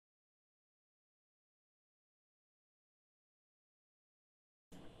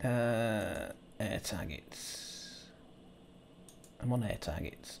Air targets. I'm on air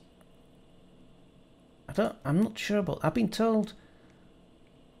targets. I'm not sure about... I've been told...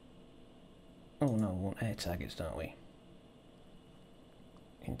 Oh no, we want air targets, don't we?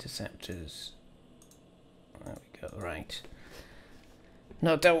 Interceptors. There we go, right.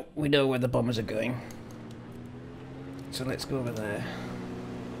 No doubt we know where the bombers are going. So let's go over there.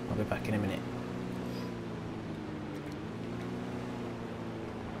 I'll be back in a minute.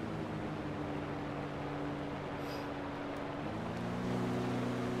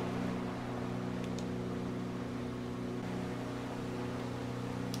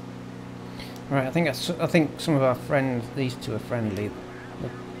 Right, I think some of our friends, these two are friendly.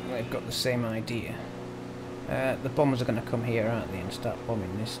 They've got the same idea. The bombers are going to come here, aren't they, and start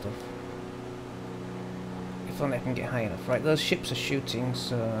bombing this stuff. If only I can get high enough. Right, those ships are shooting,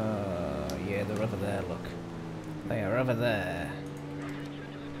 so yeah, they're over there. Look, they are over there.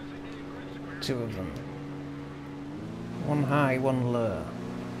 Two of them. One high, one low.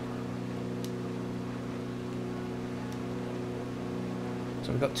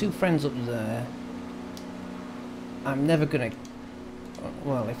 So we've got two friends up there. I'm never gonna...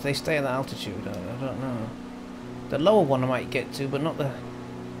 Well, if they stay at that altitude, I don't know. The lower one I might get to, but not the...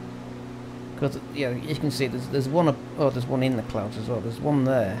 Because, yeah, you can see there's one up... Oh, there's one in the clouds as well. There's one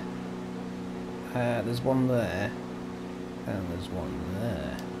there. There's one there. And there's one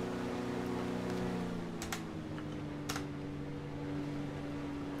there.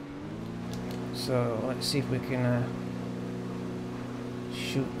 So, let's see if we can...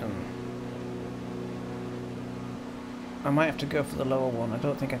 shoot them. I might have to go for the lower one. I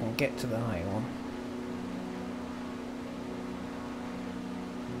don't think I can get to the high one.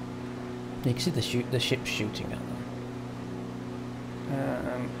 You can see the ship shooting at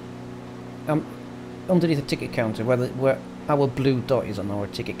them. Underneath the ticket counter, where our blue dot is on our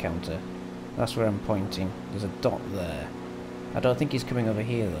ticket counter, that's where I'm pointing. There's a dot there. I don't think he's coming over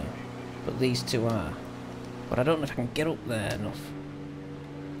here though, but these two are. But I don't know if I can get up there enough.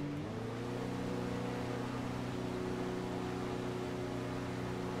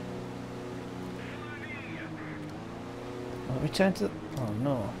 Return to the... Oh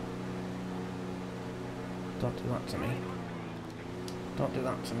no. Don't do that to me. Don't do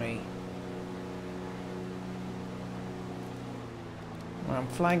that to me. Well, I'm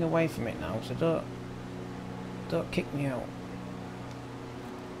flying away from it now, so don't kick me out.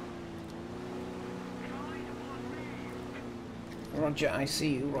 Roger, I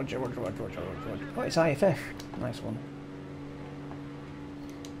see you. Roger, roger, roger, roger, roger. Oh, it's IFF. Nice one.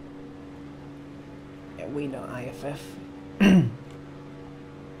 Yeah, we know IFF.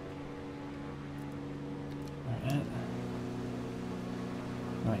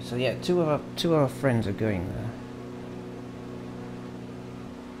 Right, so yeah, two of our friends are going there.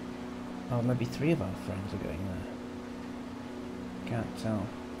 Oh, maybe three of our friends are going there. Can't tell.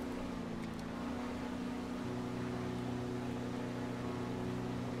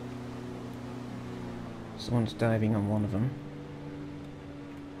 Someone's diving on one of them.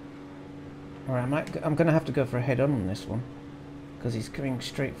 Alright, I'm gonna have to go for a head-on on this one, because he's coming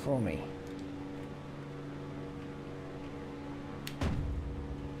straight for me.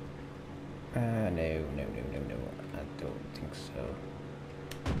 No, I don't think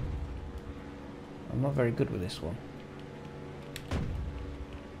so. I'm not very good with this one.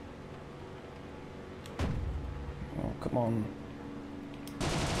 Oh, come on.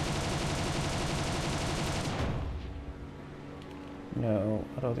 No,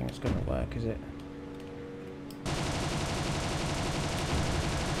 I don't think it's going to work, is it?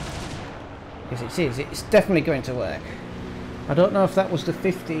 Yes, it is. It's definitely going to work. I don't know if that was the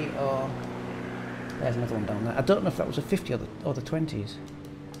 50 or... There's another one down there. I don't know if that was a 50 or the 20s.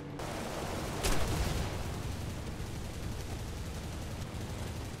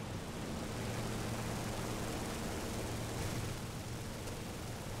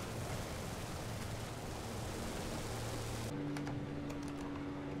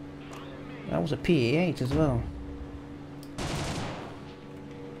 That was a PE8 as well.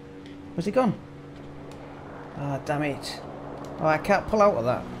 Where's he gone? Ah, damn it. Oh, I can't pull out of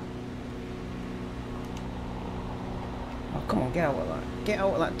that. Oh, come on, get out of that. Get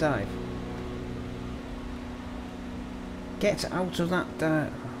out of that dive. Get out of that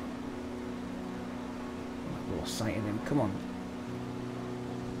dive. I've lost sight of him. Come on.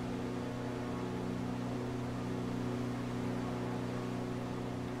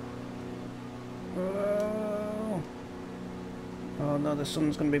 Oh, oh no, the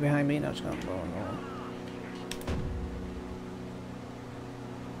sun's going to be behind me now. It's going to blow on.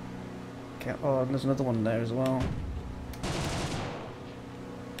 Oh, and there's another one there as well.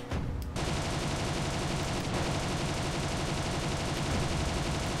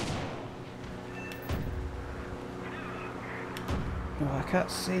 Oh, I can't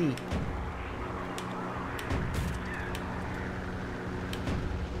see.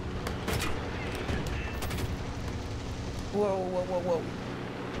 Whoa, whoa, whoa, whoa.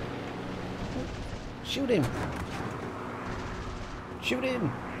 Shoot him. Shoot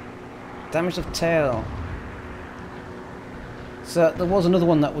him. Damage of tail. So there was another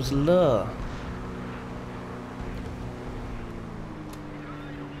one that was low.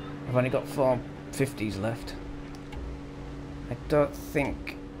 I've only got 450s left. I don't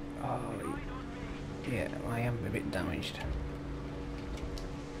think... Oh, yeah, I am a bit damaged.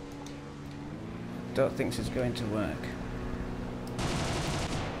 Don't think this is going to work.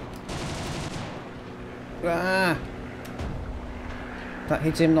 Ah! That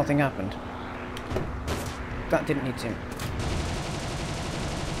hit him, nothing happened. That didn't hit him.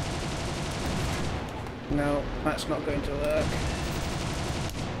 No, that's not going to work.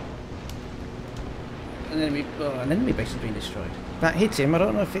 An enemy base has been destroyed. That hit him, I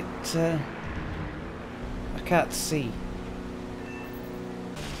don't know if it... I can't see.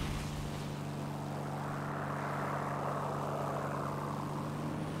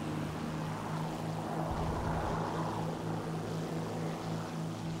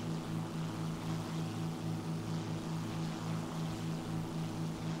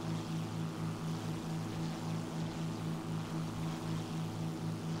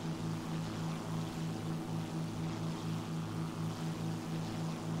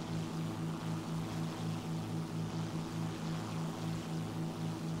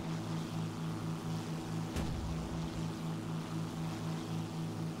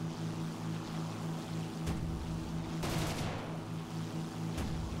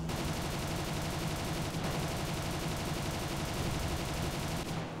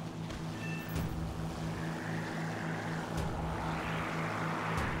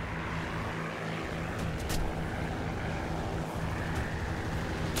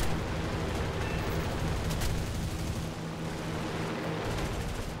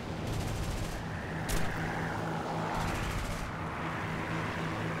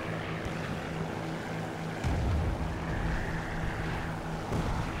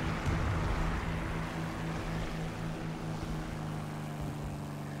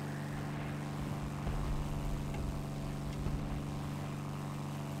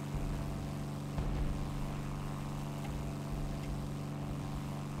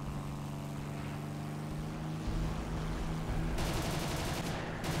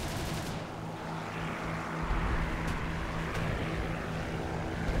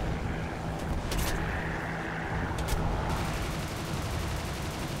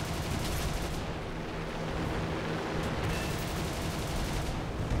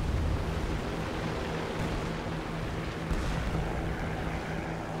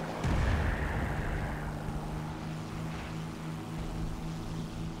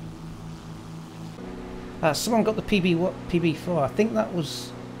 Someone got the PB4. I think that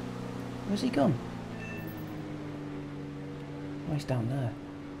was... Where's he gone? Oh, he's down there.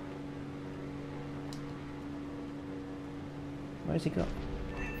 Where's he got?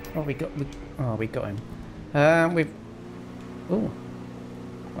 Oh, we got him. We've... Oh.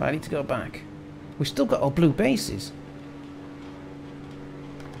 Right, I need to go back. We've still got our blue bases.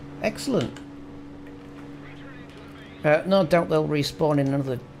 Excellent. No doubt they'll respawn in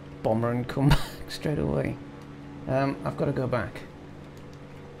another bomber and come back straight away. I've got to go back.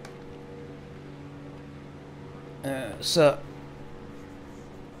 So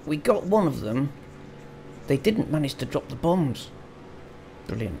we got one of them. They didn't manage to drop the bombs.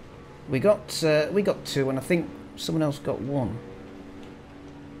 Brilliant. We got two, and I think someone else got one.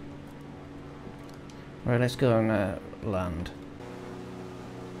 Right, let's go and land.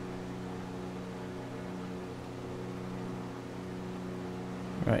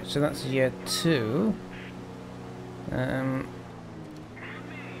 Right, so that's year 2.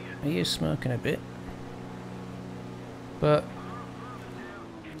 He is smoking a bit, but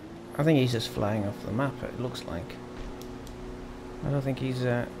I think he's just flying off the map, it looks like. I don't think he's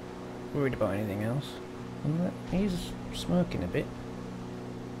worried about anything else. He's smoking a bit,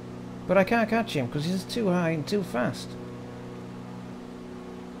 but I can't catch him because he's too high and too fast.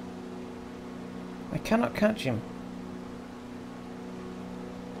 I cannot catch him.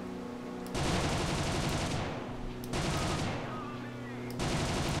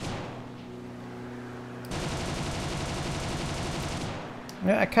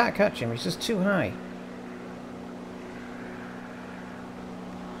 Yeah, I can't catch him, he's just too high.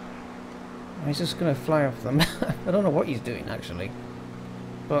 He's just going to fly off the map. I don't know what he's doing actually,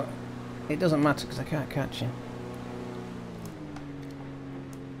 but it doesn't matter because I can't catch him.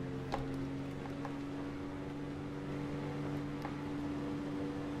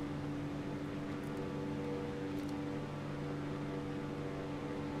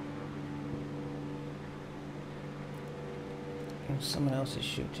 Someone else is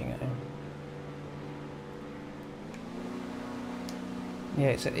shooting at him. Yeah,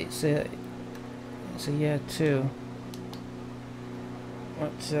 it's a year 2.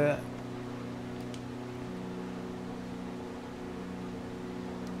 But they're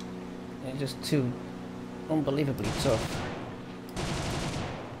just too unbelievably tough.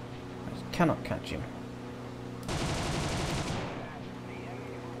 I just cannot catch him.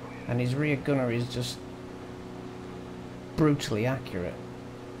 And his rear gunner is just brutally accurate.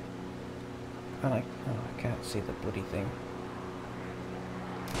 And I can't see the bloody thing.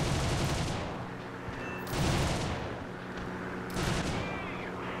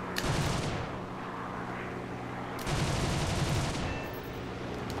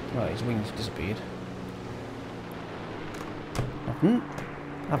 Oh, his wings disappeared.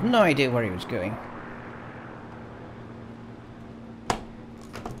 I've no idea where he was going.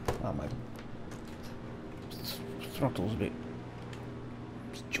 Oh, my throttle's a bit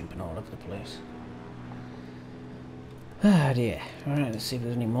just jumping all over the place. Ah dear. Alright, let's see if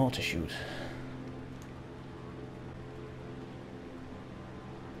there's any more to shoot.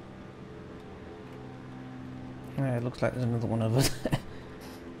 Yeah, it looks like there's another one over there.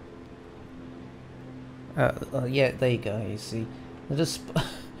 Yeah, there you go, you see. They're just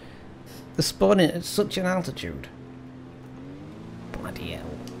they're spawning at such an altitude. Bloody hell.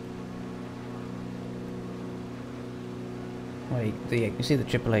 Wait, you see the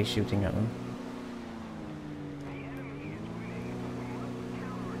AAA shooting at them.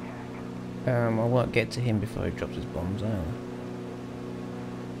 I won't get to him before he drops his bombs out.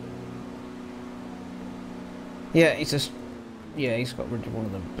 Yeah, he's got rid of one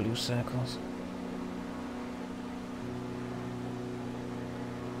of the blue circles.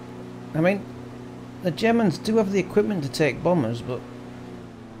 I mean, the Germans do have the equipment to take bombers, but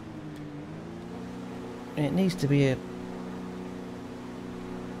it needs to be a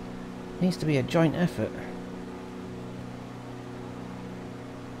joint effort.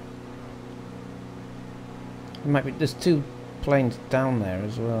 There's 2 planes down there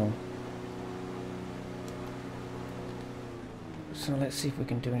as well. So let's see if we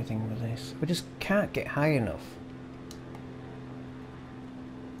can do anything with this. We just can't get high enough.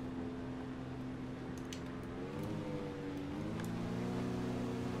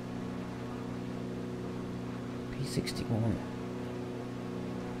 P61.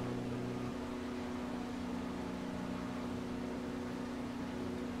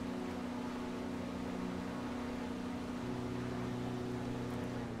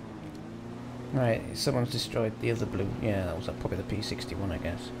 Right, someone's destroyed the other blue. Yeah, that was probably the P61, I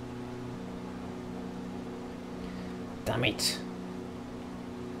guess. Damn it!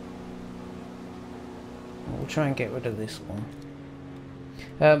 We'll try and get rid of this one.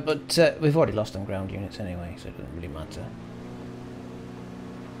 But we've already lost on ground units anyway, so it doesn't really matter.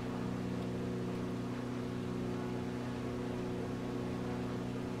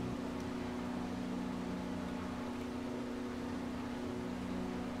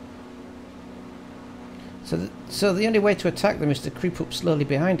 So the only way to attack them is to creep up slowly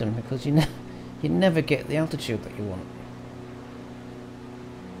behind them, because you never get the altitude that you want.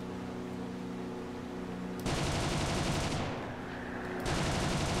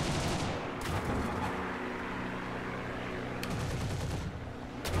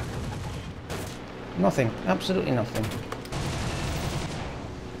 Nothing. Absolutely nothing.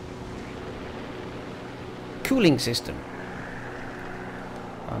 Cooling system.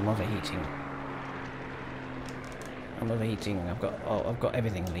 I'm overheating. I'm overheating. I've got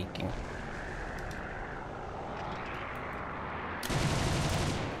everything leaking.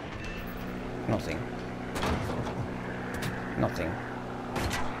 Nothing. Nothing.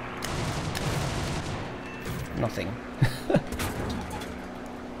 Nothing.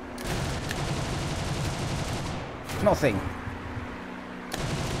 Nothing.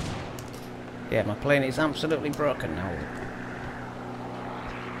 Yeah, my plane is absolutely broken now.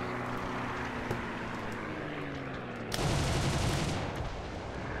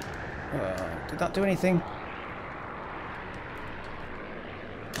 Did that do anything?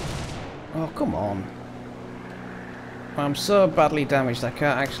 Oh, come on. I'm so badly damaged I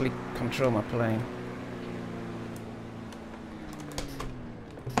can't actually control my plane.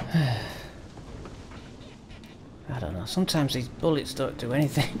 I don't know, sometimes these bullets don't do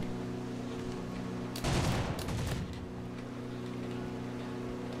anything.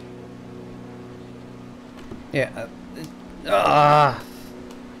 Yeah.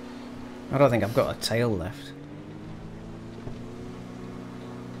 I don't think I've got a tail left.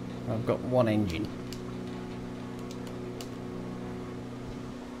 I've got one engine.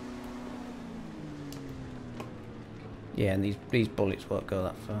 Yeah, and these bullets won't go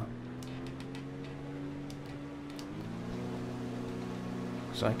that far.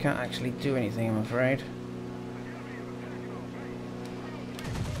 So I can't actually do anything, I'm afraid.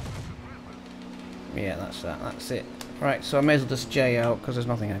 Yeah, that's it. Right, so I may as well just J out, because there's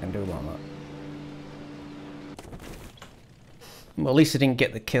nothing I can do about that. Well, at least I didn't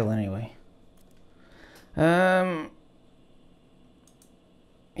get the kill anyway.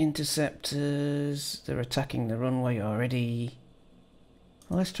 Interceptors, they're attacking the runway already.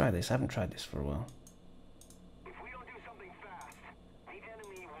 Well, let's try this. I haven't tried this for a while. If we don't do something fast, the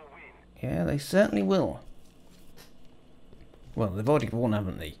enemy will win. Yeah, they certainly will. Well, they've already won,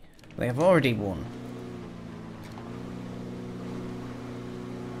 haven't they? They have already won.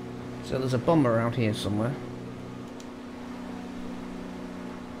 So there's a bomber around here somewhere.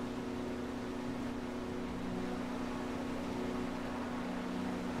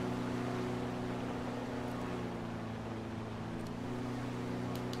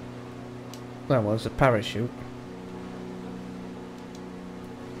 Well, there's a parachute.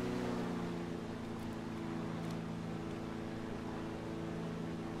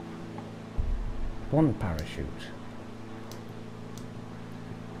 One parachute.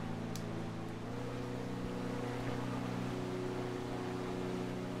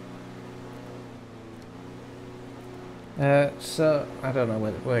 So I don't know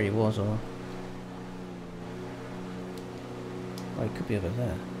where he was, or he could be over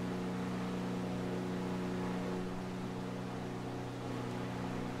there.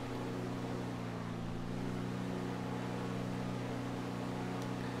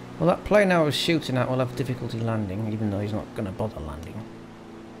 Well, that plane I was shooting at will have difficulty landing, even though he's not going to bother landing.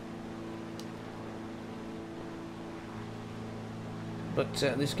 But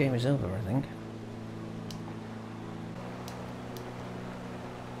this game is over, I think.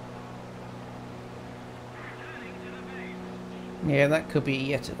 Yeah, that could be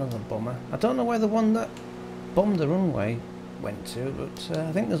yet another bomber. I don't know where the one that bombed the runway went to, but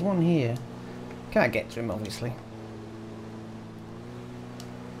I think there's one here. Can't get to him, obviously.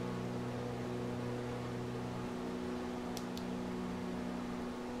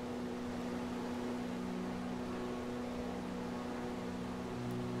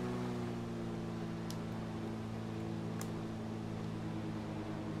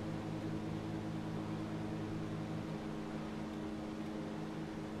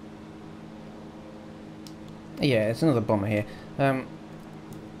 Yeah, it's another bomber here. I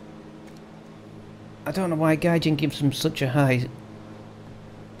don't know why Gaijin gives them such a high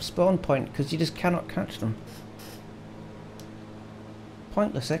spawn point, because you just cannot catch them.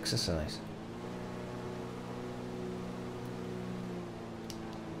 Pointless exercise.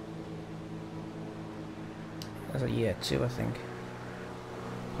 That's a year 2, I think.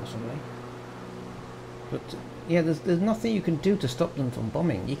 Possibly. But yeah, there's nothing you can do to stop them from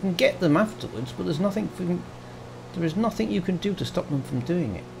bombing. You can get them afterwards, but there is nothing you can do to stop them from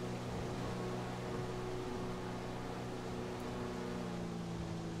doing it.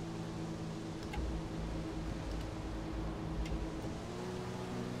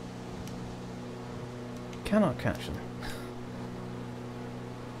 Cannot catch them.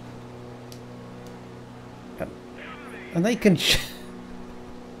 And they can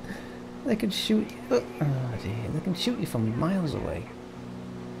they can shoot you. Oh dear, they can shoot you from miles away.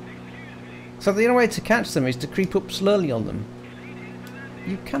 So the only way to catch them is to creep up slowly on them.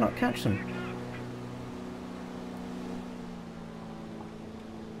 You cannot catch them.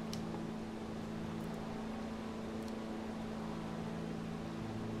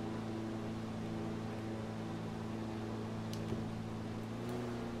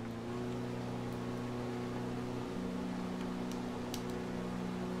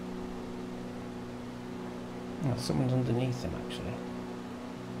 Oh, someone's underneath him, actually.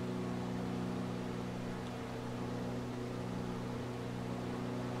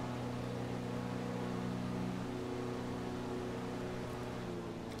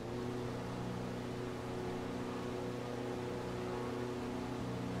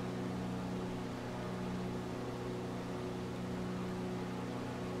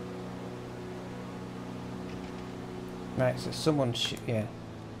 Right, so someone yeah.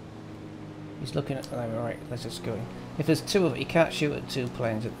 He's looking at... Oh, right, let's just go in. If there's two of it, you can't shoot at two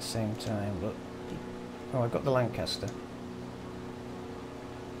planes at the same time, but... Oh, I've got the Lancaster.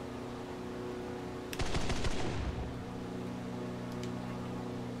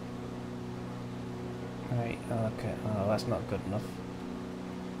 Right, okay. Oh, that's not good enough.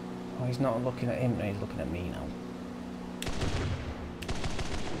 Oh, he's not looking at him, he's looking at me now.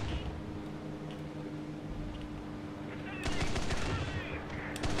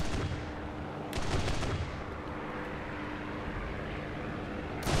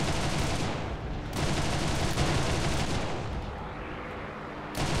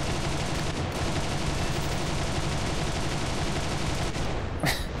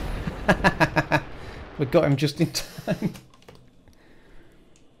 We got him just in time.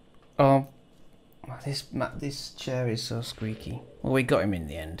 Oh, this chair is so squeaky. Well, we got him in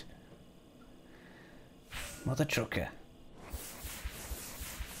the end. Mother trucker.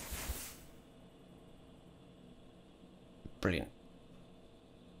 Brilliant.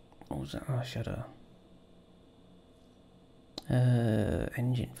 What was that? Oh, shadow.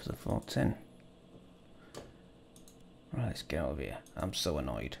 Engine for the 410. Right, let's get out of here. I'm so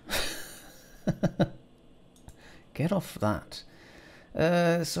annoyed. Get off that.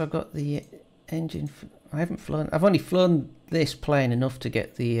 So I've got the engine. I haven't flown. I've only flown this plane enough to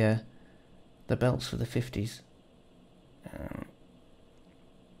get the belts for the 50s.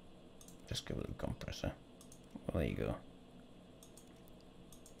 Just go with the compressor. Well, there you go.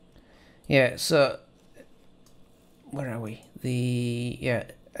 Yeah. So where are we? The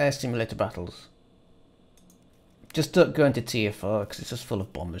air simulator battles. Just don't go into tier 4 because it's just full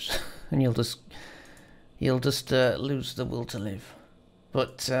of bombers, and you'll just lose the will to live.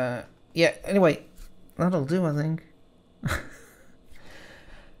 But yeah, anyway, that'll do, I think.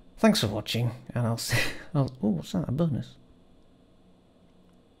 Thanks for watching, and I'll see. Oh, what's that? A bonus?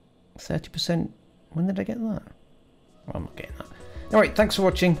 30%. When did I get that? Well, I'm not getting that. Alright, thanks for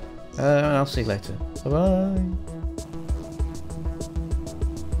watching, and I'll see you later. Bye bye.